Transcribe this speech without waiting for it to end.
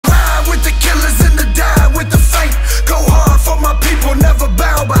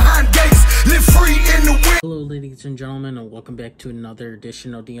ladies and gentlemen, and welcome back to another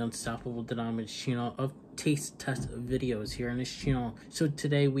edition of the Unstoppable Denominator channel of taste test videos here on this channel. So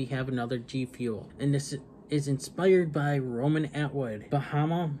today we have another G Fuel, and this is inspired by Roman Atwood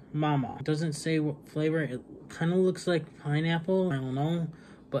Bahama Mama. It doesn't say what flavor. It kind of looks like pineapple. I don't know,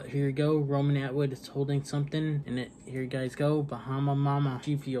 but here you go. Roman Atwood is holding something, and here you guys go. Bahama Mama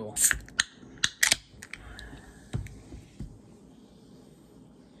G Fuel.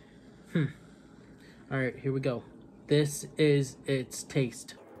 Alright, here we go. This is its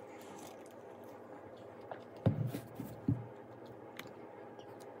taste.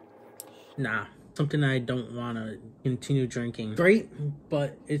 Nah, something I don't want to continue drinking. Great,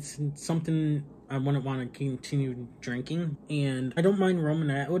 but it's something I wouldn't want to continue drinking. And I don't mind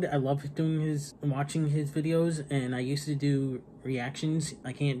Roman Atwood. I love watching his videos, and I used to do reactions.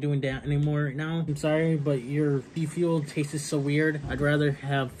 I can't do that anymore right now. I'm sorry, but your G Fuel tastes so weird. I'd rather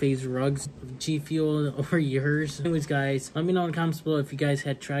have FaZe Rug's G Fuel over yours. Anyways, guys, let me know in the comments below if you guys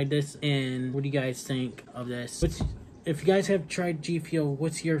had tried this, and what do you guys think of this? If you guys have tried G Fuel,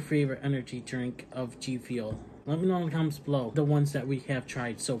 what's your favorite energy drink of G Fuel? Let me know in the comments below the ones that we have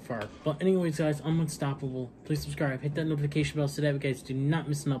tried so far. But anyways, guys, I'm Unstoppable. Please subscribe, hit that notification bell so that you guys do not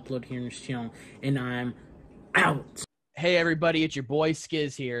miss an upload here on this channel. And I'm out. Hey everybody, it's your boy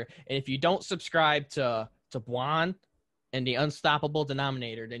Skiz here, and if you don't subscribe to Juan and the Unstoppable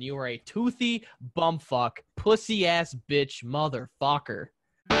Denominator, then you are a toothy bumfuck, pussy ass bitch motherfucker.